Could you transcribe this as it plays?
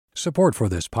Support for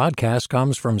this podcast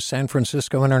comes from San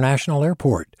Francisco International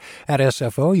Airport. At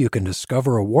SFO, you can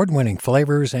discover award-winning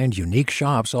flavors and unique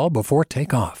shops all before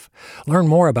takeoff. Learn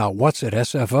more about what's at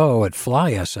SFO at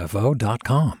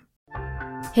flysfo.com.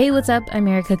 Hey, what's up? I'm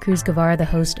Erica Cruz Guevara, the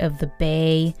host of The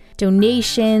Bay.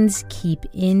 Donations keep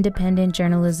independent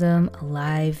journalism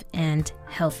alive and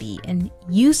healthy. And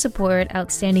you support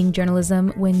outstanding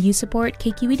journalism when you support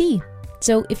KQED.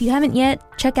 So if you haven't yet,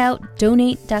 check out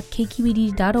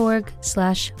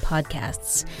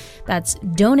donate.kqed.org/podcasts. That's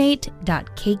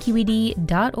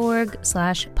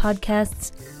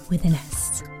donate.kqed.org/podcasts with an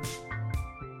S.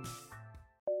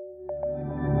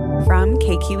 From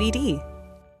KQED.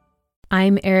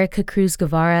 I'm Erica Cruz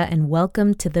Guevara, and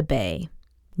welcome to The Bay.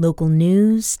 Local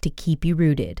news to keep you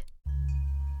rooted.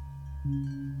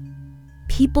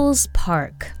 People's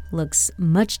Park looks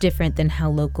much different than how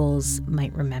locals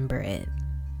might remember it.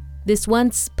 This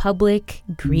once public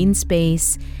green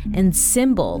space and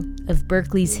symbol of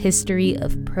Berkeley's history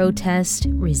of protest,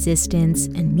 resistance,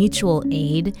 and mutual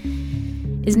aid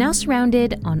is now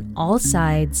surrounded on all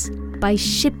sides by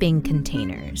shipping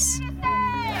containers.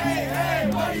 Hey, hey,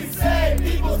 what do you say?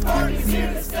 People's Park is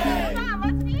here to stay.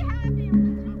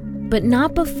 But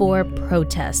not before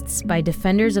protests by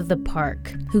defenders of the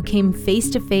park who came face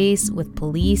to face with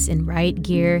police in riot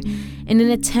gear in an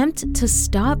attempt to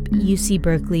stop UC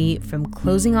Berkeley from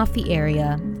closing off the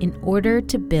area in order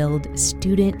to build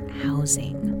student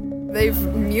housing. They've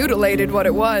mutilated what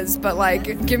it was, but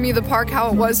give me the park how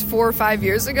it was 4 or 5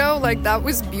 years ago. That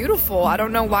was beautiful. I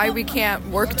don't know why we can't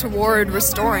work toward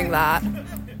restoring that.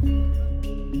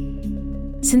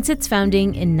 Since its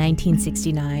founding in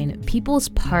 1969, People's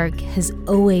Park has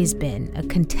always been a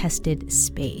contested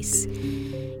space.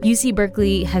 UC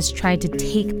Berkeley has tried to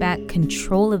take back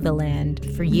control of the land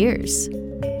for years.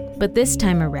 But this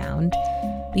time around,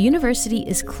 the university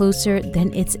is closer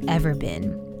than it's ever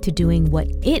been to doing what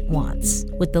it wants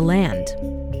with the land.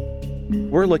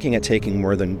 We're looking at taking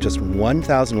more than just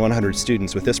 1,100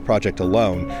 students with this project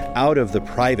alone out of the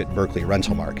private Berkeley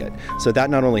rental market. So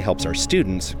that not only helps our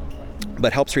students,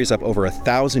 but helps raise up over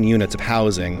 1,000 units of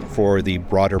housing for the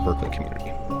broader Berkeley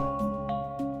community.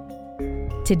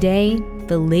 Today,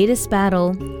 the latest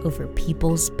battle over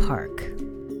People's Park.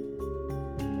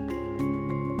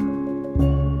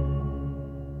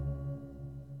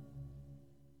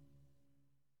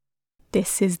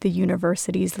 This is the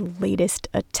university's latest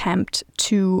attempt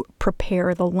to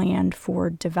prepare the land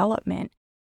for development.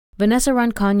 Vanessa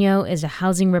Roncaño is a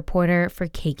housing reporter for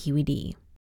KQED.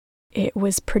 It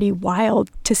was pretty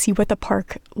wild to see what the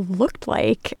park looked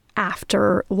like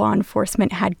after law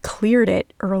enforcement had cleared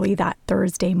it early that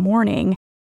Thursday morning.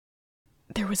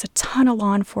 There was a ton of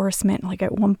law enforcement.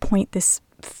 At one point, this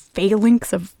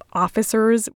phalanx of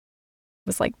officers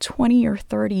was 20 or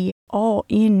 30, all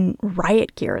in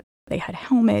riot gear. They had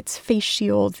helmets, face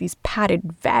shields, these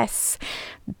padded vests,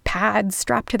 pads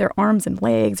strapped to their arms and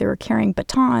legs. They were carrying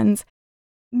batons.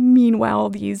 Meanwhile,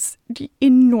 these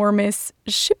enormous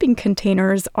shipping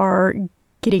containers are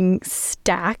getting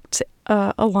stacked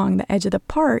along the edge of the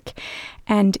park.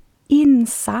 And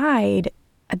inside,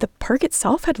 the park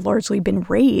itself had largely been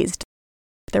razed.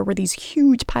 There were these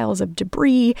huge piles of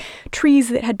debris. Trees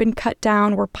that had been cut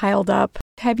down were piled up.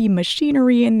 Heavy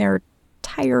machinery in their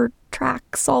tire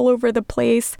tracks all over the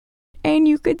place. And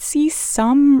you could see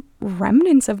some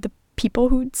remnants of the people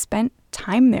who'd spent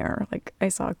time there. I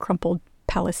saw a crumpled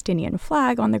Palestinian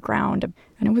flag on the ground, and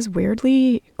it was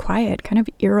weirdly quiet, kind of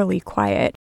eerily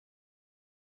quiet.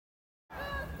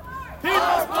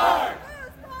 People's Park!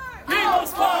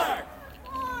 People's Park!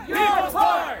 People's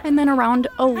Park! And then around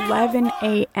 11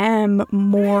 a.m.,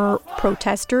 more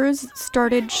protesters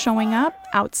started showing up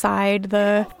outside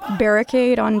the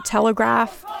barricade on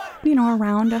Telegraph.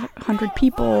 Around 100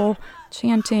 people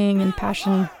chanting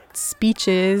impassioned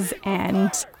speeches,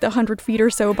 and the 100 feet or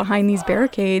so behind these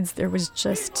barricades, there was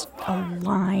just a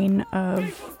line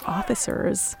of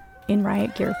officers in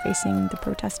riot gear facing the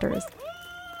protesters.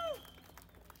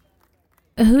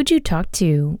 Who'd you talk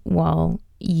to while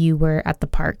you were at the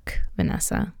park,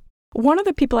 Vanessa? One of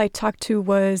the people I talked to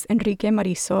was Enrique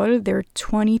Marisol. They're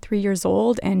 23 years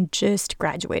old and just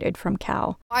graduated from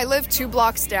Cal. I live 2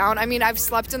 blocks down. I've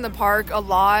slept in the park a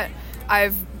lot.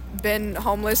 I've been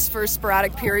homeless for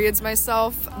sporadic periods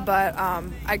myself, but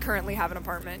I currently have an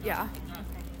apartment, yeah.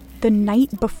 The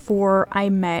night before I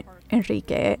met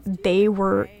Enrique, they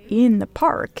were in the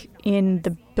park, in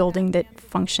the building that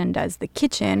functioned as the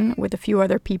kitchen with a few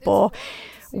other people,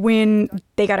 when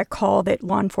they got a call that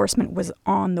law enforcement was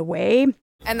on the way.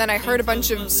 And then I heard a bunch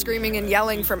of screaming and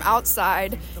yelling from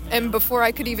outside. And before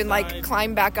I could even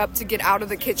climb back up to get out of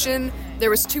the kitchen, there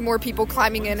was 2 more people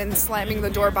climbing in and slamming the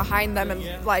door behind them, and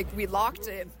we locked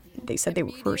it. They said they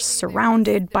were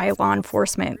surrounded by law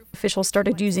enforcement. Officials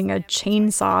started using a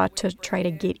chainsaw to try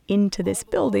to get into this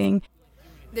building.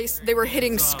 They were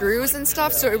hitting screws and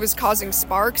stuff, so it was causing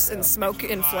sparks and smoke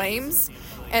and flames.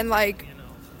 And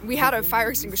we had a fire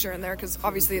extinguisher in there because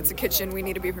obviously it's a kitchen, we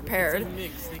need to be prepared.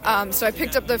 So I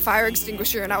picked up the fire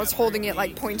extinguisher and I was holding it,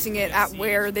 pointing it at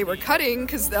where they were cutting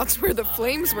because that's where the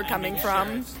flames were coming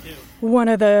from. One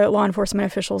of the law enforcement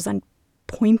officials then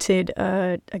pointed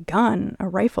a gun, a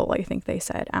rifle, I think they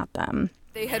said, at them.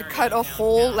 They had cut a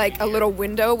hole, a little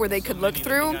window where they could look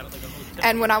through.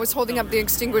 And when I was holding up the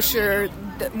extinguisher,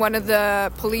 one of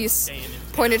the police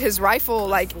pointed his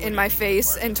rifle in my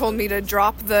face and told me to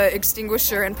drop the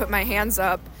extinguisher and put my hands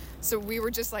up. So we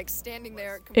were just standing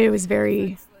there. It was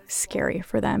very scary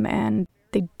for them, and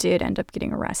they did end up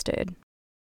getting arrested.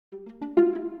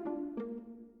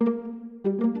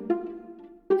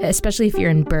 Especially if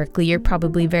you're in Berkeley, you're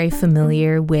probably very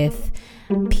familiar with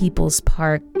People's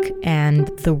Park and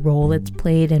the role it's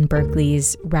played in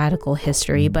Berkeley's radical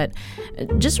history. But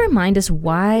just remind us,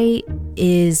 why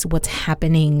is what's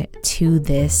happening to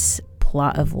this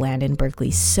plot of land in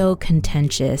Berkeley so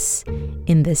contentious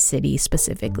in this city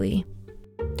specifically?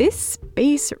 This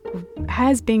space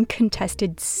has been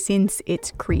contested since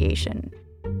its creation.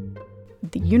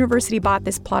 The university bought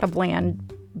this plot of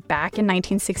land back in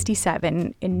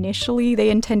 1967. Initially, they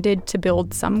intended to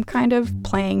build some kind of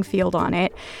playing field on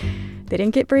it. They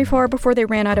didn't get very far before they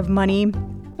ran out of money.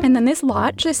 And then this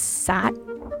lot just sat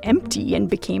empty and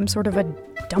became sort of a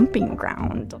dumping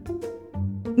ground.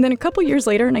 And then a couple years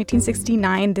later, in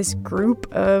 1969, this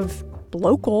group of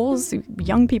locals,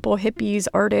 young people, hippies,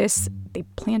 artists, they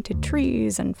planted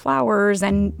trees and flowers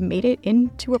and made it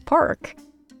into a park.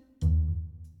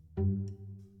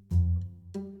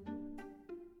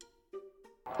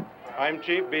 I'm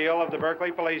Chief Beale of the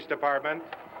Berkeley Police Department.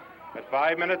 At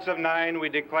 9:05, we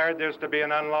declared this to be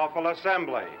an unlawful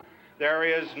assembly. There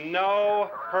is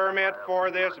no permit for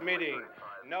this meeting.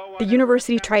 The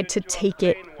university tried to take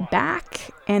it back,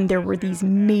 and there were these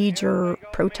major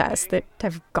protests that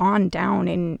have gone down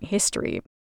in history.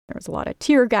 There was a lot of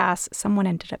tear gas. Someone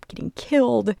ended up getting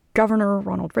killed. Governor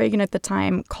Ronald Reagan at the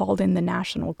time called in the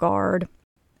National Guard.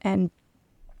 And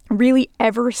really,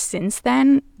 ever since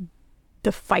then,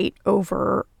 the fight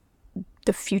over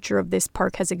the future of this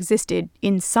park has existed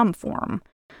in some form.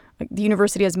 The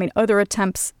university has made other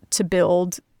attempts to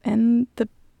build, and the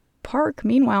park,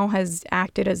 meanwhile, has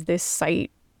acted as this site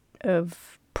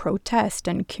of protest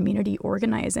and community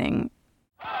organizing.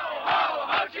 Ho,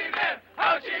 ho, Ho Chi Minh!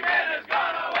 Ho Chi Minh is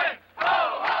gonna win! Ho,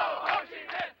 ho, Ho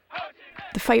Chi Minh! Ho Chi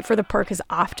Minh! The fight for the park has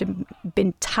often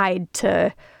been tied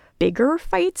to bigger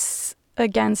fights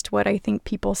against what I think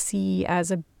people see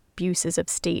as abuses of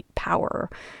state power,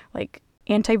 like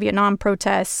anti-Vietnam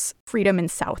protests, freedom in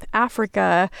South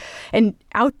Africa. And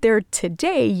out there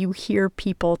today, you hear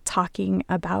people talking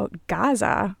about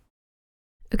Gaza.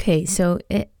 Okay, so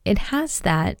it has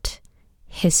that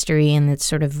history and its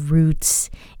sort of roots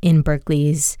in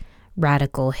Berkeley's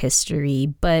radical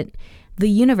history, but the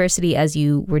university, as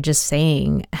you were just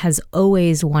saying, has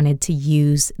always wanted to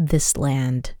use this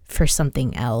land for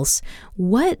something else.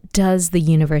 What does the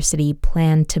university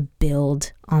plan to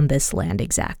build on this land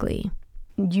exactly?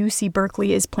 UC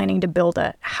Berkeley is planning to build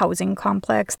a housing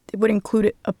complex. It would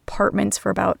include apartments for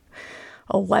about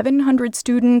 1,100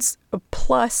 students,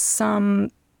 plus some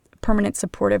permanent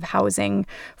supportive housing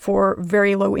for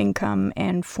very low income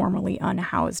and formerly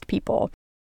unhoused people.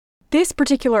 This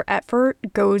particular effort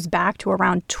goes back to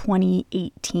around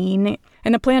 2018,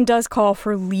 and the plan does call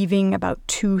for leaving about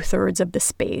 2/3 of the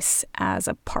space as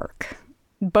a park,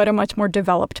 but a much more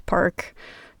developed park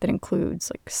that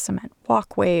includes cement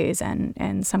walkways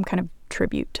and some kind of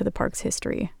tribute to the park's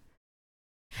history.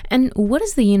 And what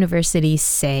does the university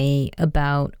say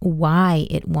about why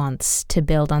it wants to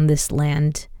build on this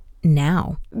land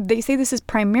now? They say this is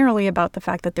primarily about the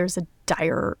fact that there's a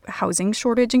dire housing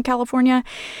shortage in California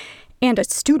and a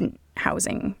student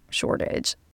housing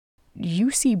shortage.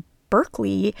 UC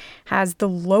Berkeley has the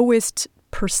lowest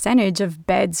percentage of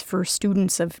beds for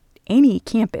students of any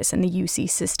campus in the UC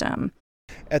system.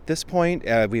 At this point,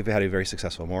 we've had a very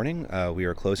successful morning. We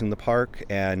are closing the park,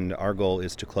 and our goal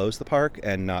is to close the park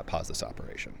and not pause this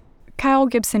operation. Kyle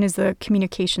Gibson is the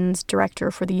communications director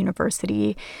for the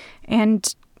university,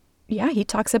 and he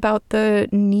talks about the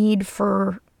need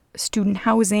for student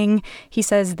housing. He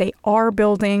says they are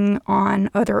building on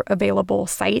other available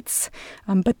sites,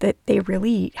 but that they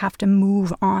really have to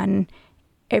move on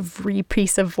every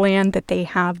piece of land that they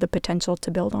have the potential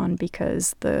to build on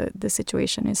because the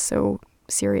situation is so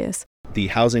serious. The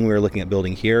housing we're looking at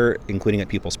building here, including at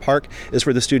People's Park, is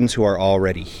for the students who are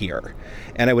already here.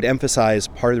 And I would emphasize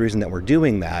part of the reason that we're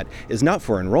doing that is not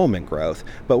for enrollment growth,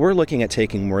 but we're looking at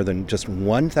taking more than just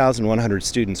 1,100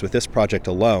 students with this project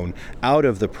alone out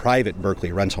of the private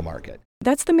Berkeley rental market.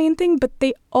 That's the main thing, but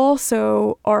they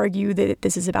also argue that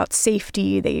this is about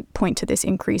safety. They point to this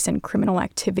increase in criminal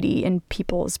activity in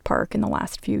People's Park in the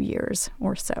last few years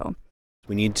or so.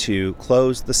 We need to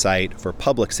close the site for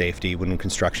public safety when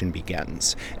construction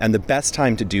begins. And the best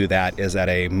time to do that is at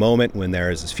a moment when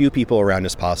there is as few people around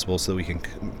as possible so that we can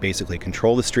basically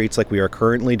control the streets like we are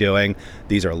currently doing.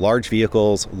 These are large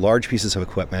vehicles, large pieces of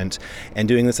equipment, and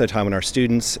doing this at a time when our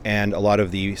students and a lot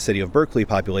of the city of Berkeley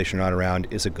population are not around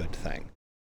is a good thing.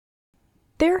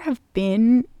 There have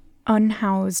been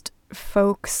unhoused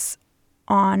folks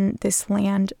on this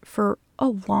land for a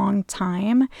long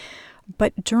time.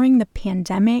 But during the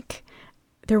pandemic,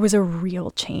 there was a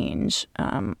real change,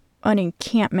 an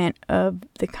encampment of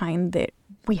the kind that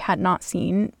we had not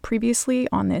seen previously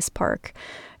on this park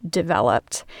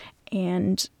developed.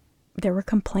 And there were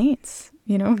complaints,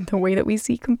 the way that we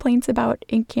see complaints about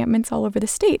encampments all over the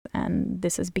state. And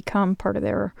this has become part of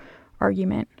their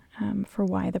argument for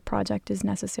why the project is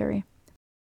necessary.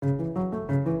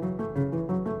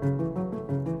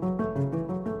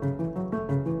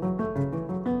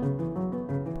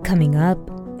 Coming up,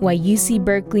 why UC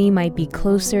Berkeley might be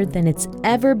closer than it's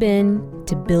ever been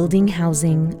to building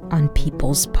housing on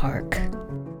People's Park.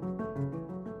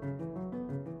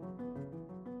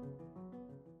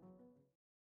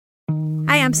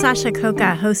 Hi, I'm Sasha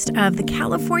Koka, host of the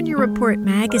California Report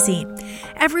magazine.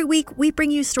 Every week, we bring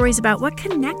you stories about what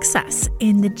connects us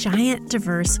in the giant,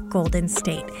 diverse Golden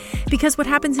State. Because what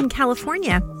happens in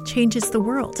California changes the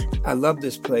world. I love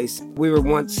this place. We were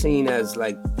once seen as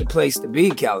like the place to be,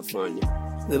 California.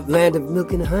 The land of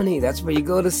milk and honey. That's where you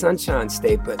go to Sunshine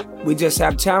State. But we just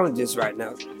have challenges right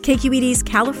now. KQED's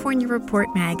California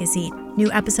Report magazine. New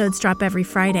episodes drop every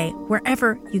Friday,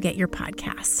 wherever you get your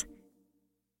podcasts.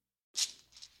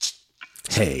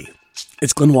 Hey,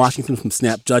 it's Glenn Washington from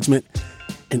Snap Judgment.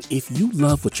 And if you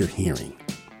love what you're hearing,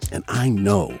 and I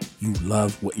know you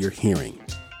love what you're hearing,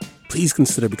 please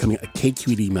consider becoming a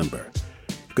KQED member.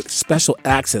 You get special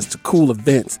access to cool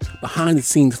events,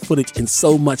 behind-the-scenes footage, and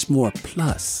so much more.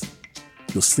 Plus,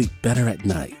 you'll sleep better at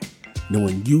night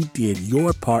knowing you did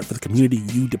your part for the community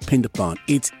you depend upon.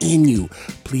 It's in you.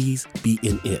 Please be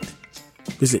in it.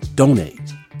 Visit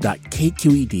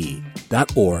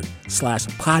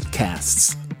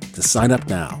donate.kqed.org/podcasts to sign up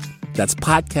now. That's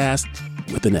podcast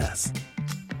with an S.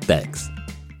 Thanks.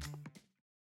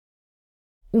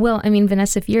 Well,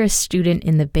 Vanessa, if you're a student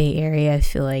in the Bay Area, I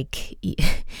feel like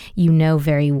you know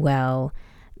very well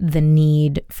the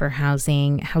need for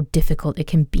housing, how difficult it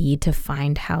can be to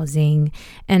find housing.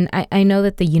 And I know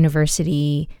that the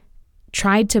university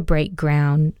tried to break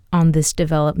ground on this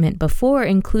development before,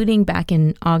 including back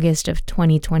in August of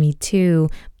 2022.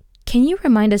 Can you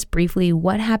remind us briefly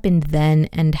what happened then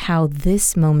and how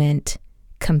this moment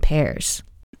compares?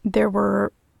 There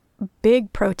were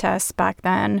big protests back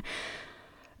then.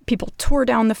 People tore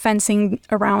down the fencing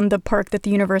around the park that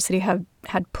the university had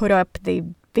put up. They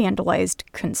vandalized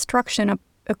construction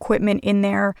equipment in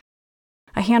there.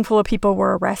 A handful of people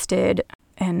were arrested,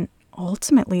 and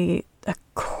ultimately a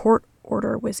court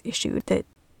order was issued that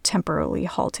temporarily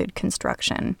halted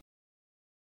construction.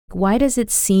 Why does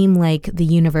it seem like the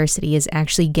university is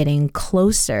actually getting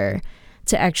closer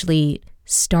to actually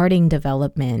starting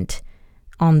development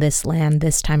on this land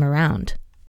this time around?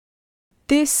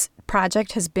 This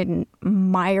project has been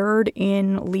mired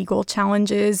in legal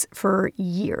challenges for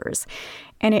years,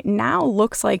 and it now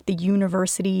looks like the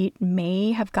university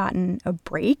may have gotten a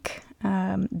break.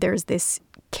 There's this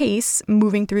case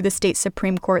moving through the state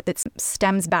Supreme Court that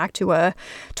stems back to a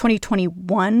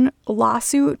 2021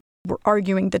 lawsuit. We're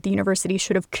arguing that the university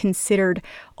should have considered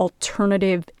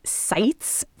alternative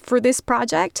sites for this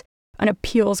project. An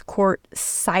appeals court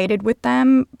sided with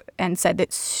them and said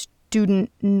that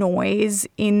student noise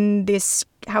in this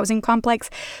housing complex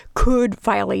could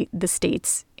violate the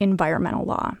state's environmental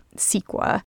law,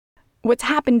 CEQA. What's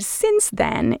happened since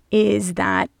then is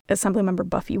that Assemblymember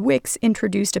Buffy Wicks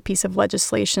introduced a piece of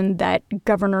legislation that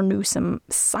Governor Newsom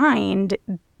signed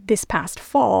this past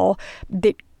fall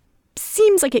that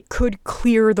seems like it could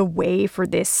clear the way for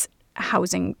this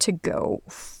housing to go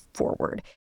forward.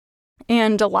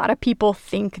 And a lot of people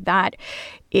think that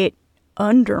it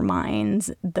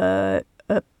undermines the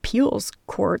appeals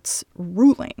court's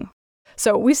ruling.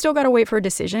 So we still got to wait for a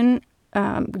decision.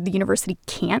 The university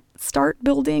can't start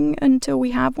building until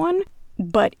we have one,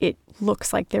 but it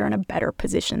looks like they're in a better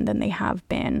position than they have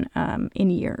been in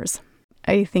years.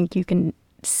 I think you can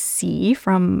see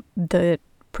from the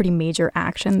pretty major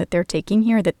action that they're taking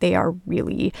here that they are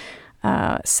really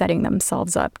setting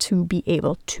themselves up to be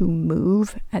able to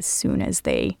move as soon as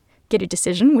they get a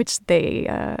decision, which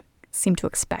they seem to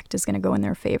expect is going to go in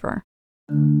their favor.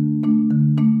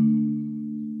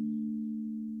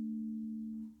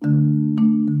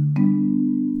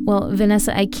 Well,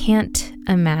 Vanessa, I can't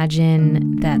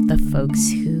imagine that the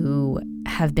folks who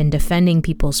have been defending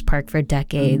People's Park for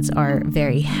decades are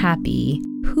very happy.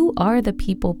 Who are the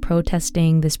people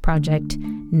protesting this project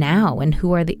now, and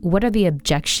what are the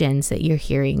objections that you're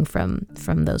hearing from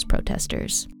those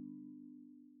protesters?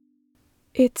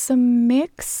 It's a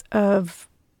mix of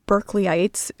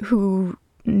Berkeleyites who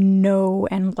know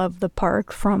and love the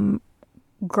park from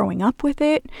growing up with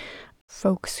it,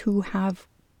 folks who have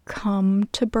come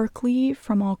to Berkeley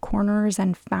from all corners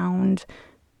and found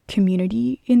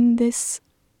community in this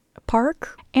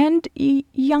park, and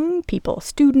young people,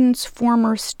 students,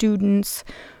 former students.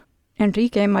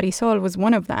 Enrique Marisol was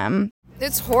one of them.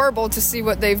 It's horrible to see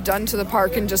what they've done to the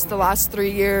park in just the last 3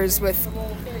 years with,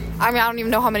 I don't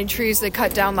even know how many trees they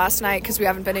cut down last night because we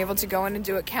haven't been able to go in and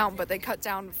do a count, but they cut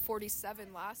down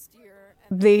 47 last year.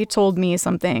 They told me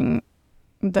something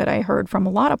that I heard from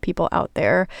a lot of people out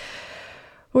there,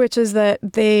 which is that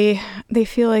they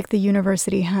feel like the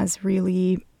university has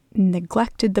really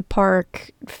neglected the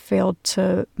park, failed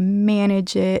to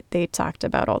manage it. They talked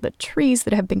about all the trees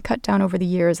that have been cut down over the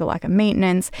years, a lack of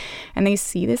maintenance, and they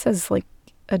see this as like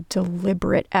a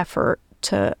deliberate effort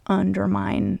to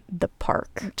undermine the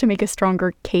park, to make a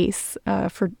stronger case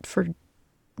for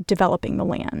developing the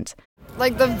land.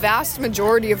 Like the vast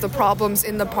majority of the problems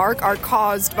in the park are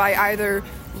caused by either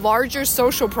larger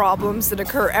social problems that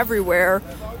occur everywhere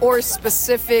or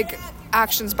specific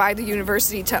actions by the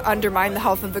university to undermine the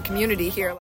health of the community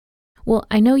here. Well,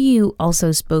 I know you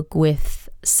also spoke with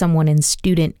someone in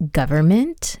student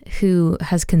government who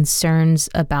has concerns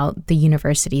about the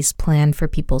university's plan for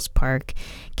People's Park.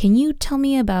 Can you tell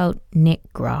me about Nick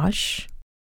Grosh?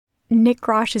 Nick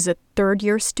Grosh is a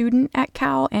third-year student at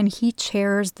Cal, and he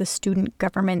chairs the student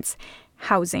government's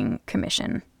housing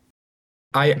commission.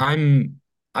 Like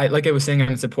I was saying, I'm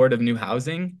in support of new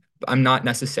housing. I'm not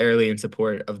necessarily in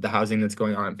support of the housing that's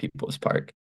going on in People's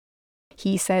Park.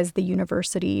 He says the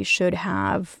university should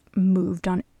have moved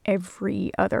on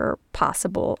every other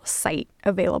possible site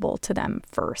available to them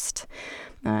first.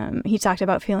 He talked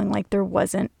about feeling like there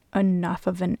wasn't enough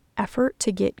of an effort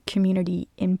to get community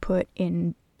input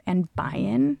in and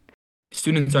buy-in.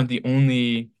 Students aren't the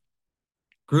only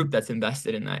group that's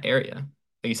invested in that area.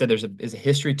 Like you said, there's a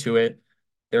history to it.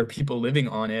 There are people living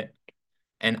on it.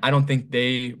 And I don't think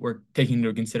they were taking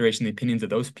into consideration the opinions of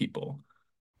those people.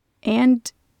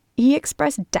 And he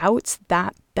expressed doubts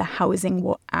that the housing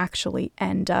will actually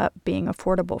end up being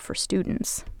affordable for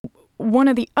students. One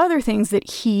of the other things that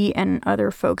he and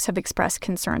other folks have expressed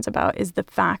concerns about is the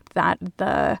fact that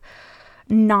the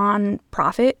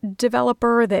nonprofit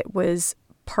developer that was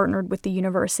partnered with the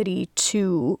university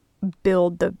to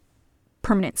build the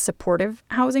permanent supportive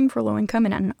housing for low-income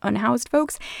and unhoused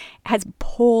folks has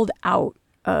pulled out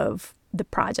of the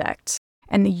project,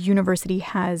 and the university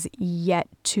has yet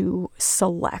to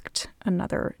select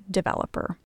another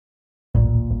developer.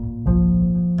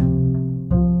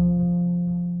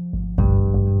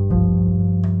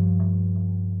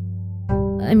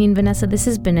 I mean, Vanessa, this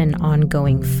has been an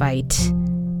ongoing fight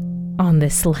on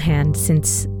this land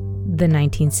since the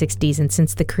 1960s and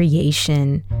since the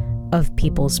creation of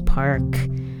People's Park.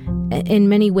 In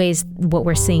many ways, what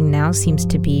we're seeing now seems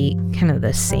to be kind of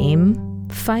the same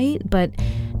fight, but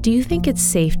do you think it's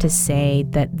safe to say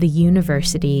that the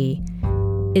university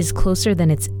is closer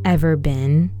than it's ever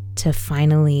been to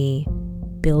finally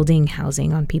building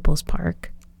housing on People's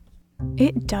Park?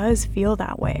 It does feel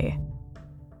that way.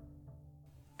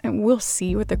 And we'll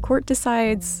see what the court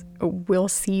decides. We'll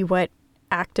see what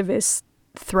activists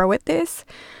throw at this.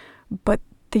 But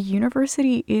the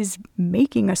university is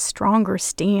making a stronger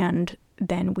stand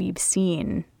than we've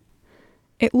seen.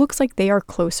 It looks like they are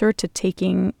closer to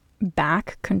taking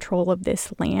back control of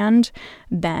this land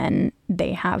than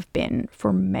they have been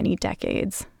for many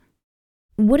decades.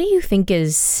 What do you think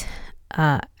is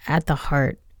at the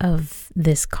heart of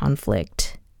this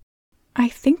conflict? I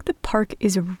think the park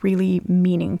is really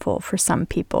meaningful for some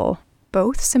people,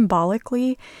 both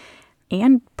symbolically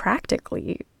and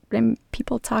practically. And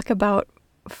people talk about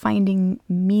finding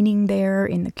meaning there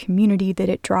in the community that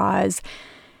it draws.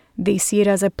 They see it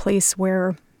as a place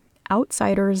where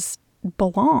outsiders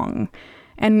belong.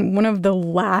 and one of the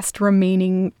last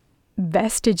remaining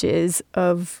vestiges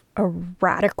of a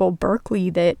radical Berkeley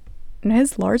that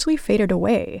has largely faded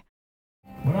away.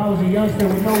 When I was a youngster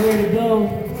with nowhere to go,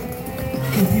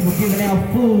 people giving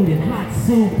out food and hot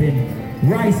soup and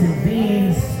rice and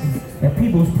beans at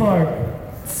People's Park.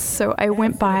 So I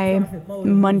went by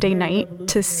Monday night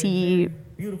to see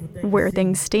where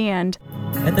things stand.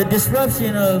 And the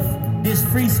disruption of this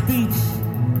free speech.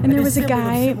 And there was a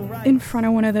guy in front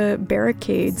of one of the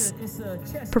barricades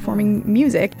performing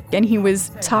music, and he was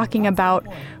talking about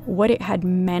what it had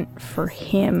meant for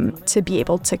him to be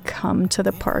able to come to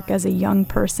the park as a young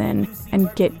person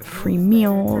and get free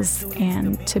meals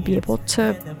and to be able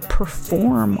to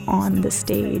perform on the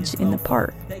stage in the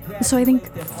park. So I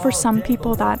think for some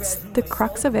people that's the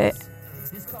crux of it.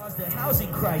 This caused the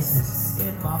housing crisis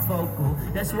in my focal.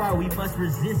 That's why we must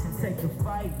resist and take the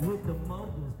fight with the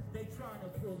moguls. They trying to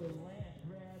pull the land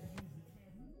grab.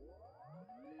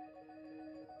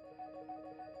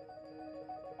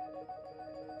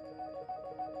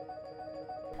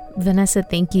 Vanessa,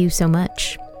 thank you so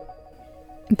much.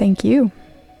 Thank you.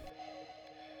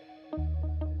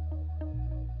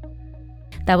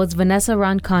 That was Vanessa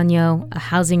Roncagno, a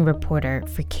housing reporter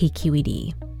for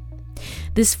KQED.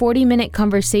 This 40-minute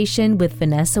conversation with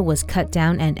Vanessa was cut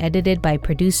down and edited by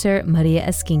producer Maria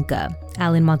Esquinca.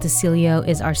 Alan Montesilio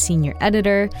is our senior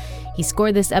editor. He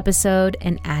scored this episode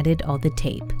and added all the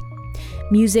tape.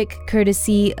 Music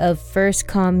courtesy of First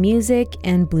Com Music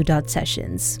and Blue Dot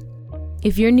Sessions.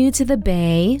 If you're new to the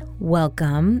Bay,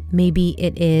 welcome. Maybe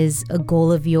it is a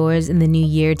goal of yours in the new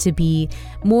year to be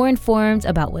more informed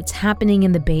about what's happening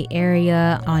in the Bay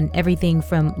Area on everything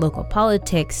from local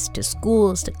politics to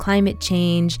schools to climate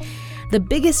change. The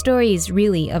biggest stories,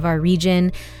 really, of our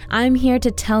region. I'm here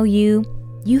to tell you,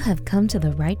 you have come to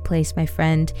the right place, my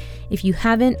friend. If you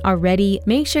haven't already,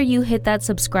 make sure you hit that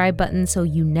subscribe button so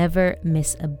you never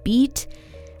miss a beat.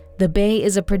 The Bay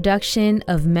is a production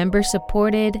of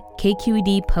member-supported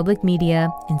KQED Public Media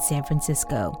in San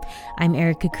Francisco. I'm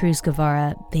Erica Cruz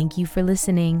Guevara. Thank you for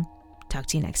listening. Talk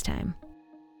to you next time.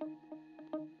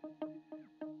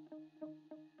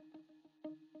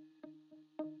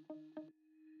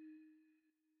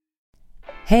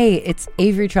 Hey, it's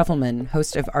Avery Trufelman,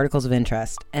 host of Articles of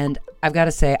Interest, and I've got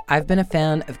to say, I've been a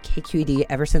fan of KQED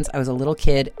ever since I was a little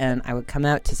kid, and I would come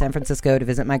out to San Francisco to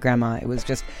visit my grandma. It was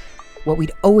just what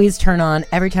we'd always turn on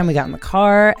every time we got in the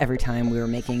car, every time we were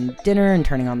making dinner and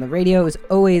turning on the radio. It was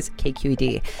always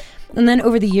KQED. And then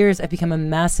over the years, I've become a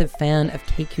massive fan of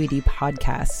KQED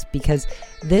podcasts because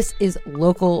this is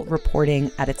local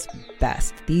reporting at its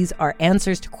best. These are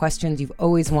answers to questions you've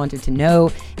always wanted to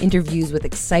know, interviews with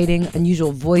exciting,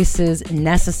 unusual voices,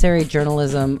 necessary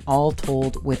journalism, all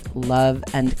told with love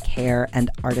and care and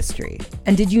artistry.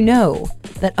 And did you know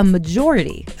that a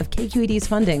majority of KQED's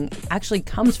funding actually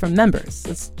comes from members?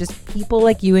 It's just people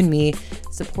like you and me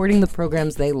supporting the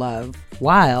programs they love,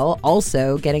 while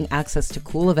also getting access to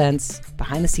cool events,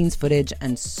 behind-the-scenes footage,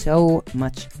 and so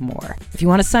much more. If you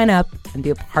want to sign up and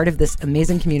be a part of this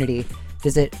amazing community,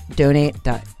 visit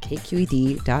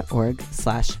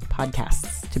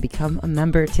donate.kqed.org/podcasts to become a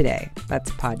member today.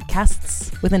 That's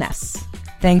podcasts with an S.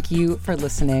 Thank you for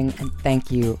listening, and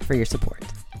thank you for your support.